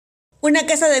Una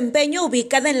casa de empeño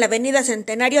ubicada en la avenida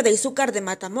Centenario de Izúcar de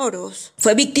Matamoros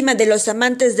fue víctima de los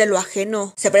amantes de lo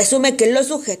ajeno. Se presume que los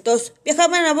sujetos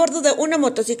viajaban a bordo de una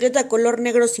motocicleta color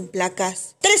negro sin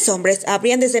placas. 3 hombres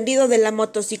habrían descendido de la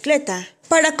motocicleta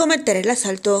para cometer el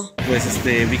asalto. Pues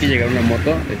vi que llegara una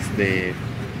moto,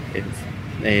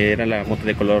 era la moto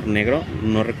de color negro,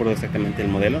 no recuerdo exactamente el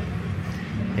modelo.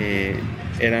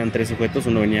 Eran 3 sujetos,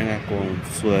 uno venía con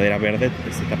sudadera verde,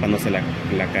 tapándose la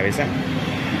cabeza.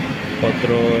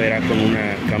 Otro era con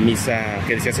una camisa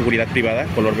que decía seguridad privada,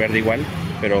 color verde igual,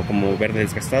 pero como verde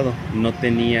desgastado. No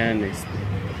tenía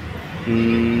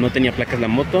placas la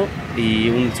moto, y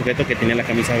un sujeto que tenía la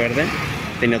camisa verde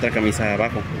tenía otra camisa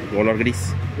abajo, color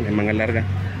gris, de manga larga.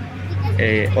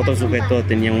 Otro sujeto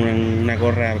tenía una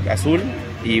gorra azul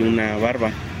y una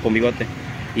barba con bigote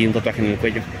y un tatuaje en el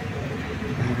cuello.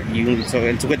 Y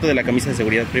el sujeto de la camisa de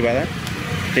seguridad privada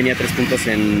tenía 3 puntos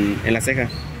en la ceja.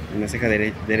 En la ceja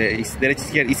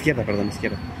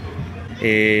izquierda.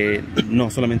 No,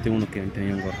 solamente uno que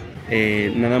tenía un gorro.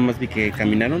 Nada más vi que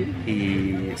caminaron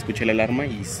y escuché la alarma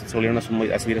y se volvieron a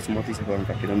subir a su moto y se fueron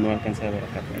rápido. No alcancé a ver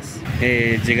acá atrás.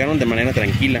 Llegaron de manera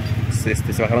tranquila, se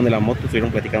bajaron de la moto,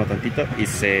 estuvieron platicando tantito y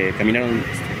se caminaron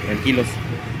tranquilos.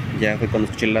 Ya fue cuando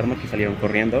escuché la alarma que salieron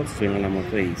corriendo, se subieron a la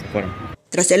moto y se fueron.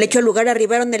 Tras el hecho al lugar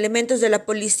arribaron elementos de la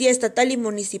policía estatal y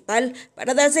municipal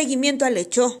para dar seguimiento al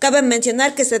hecho. Cabe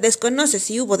mencionar que se desconoce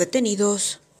si hubo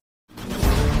detenidos.